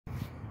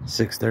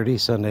6:30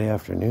 Sunday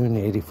afternoon,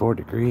 84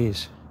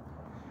 degrees.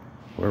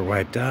 We're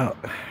wiped out.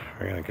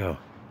 We're gonna go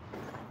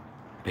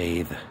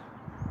bathe,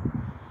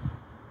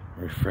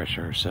 refresh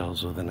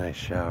ourselves with a nice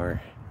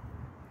shower.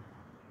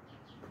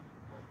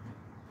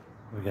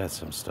 We got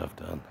some stuff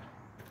done.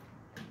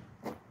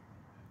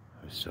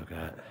 We still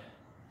got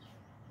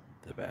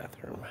the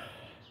bathroom.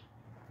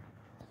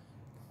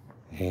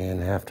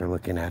 And after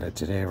looking at it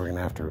today, we're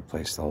gonna have to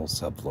replace the whole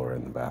subfloor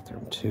in the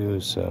bathroom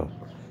too, so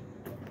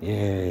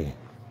yay.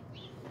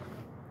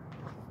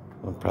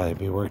 We'll probably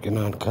be working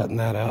on cutting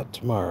that out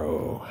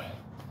tomorrow.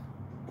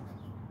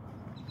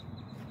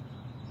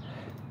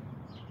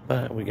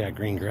 But we got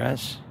green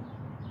grass.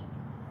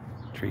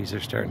 Trees are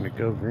starting to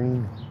go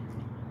green.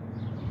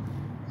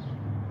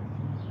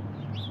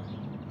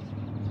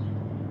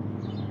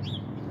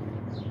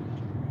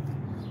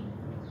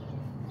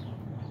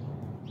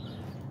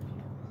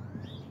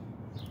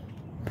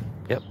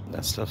 Yep,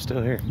 that stuff's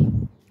still here.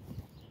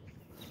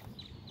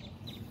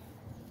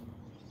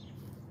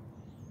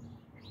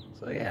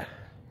 So yeah,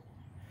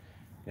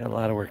 got a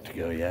lot of work to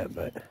go yet,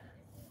 but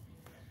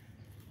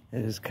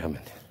it is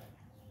coming.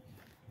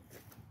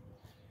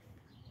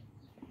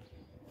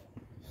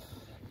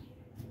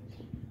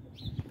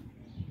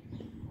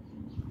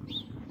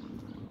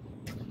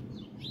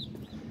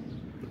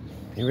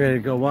 You ready to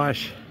go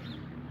wash?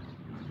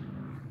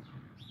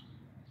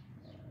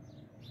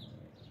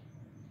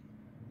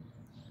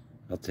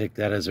 I'll take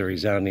that as a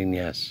resounding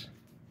yes.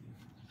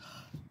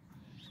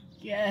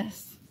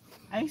 Yes,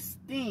 I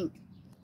stink.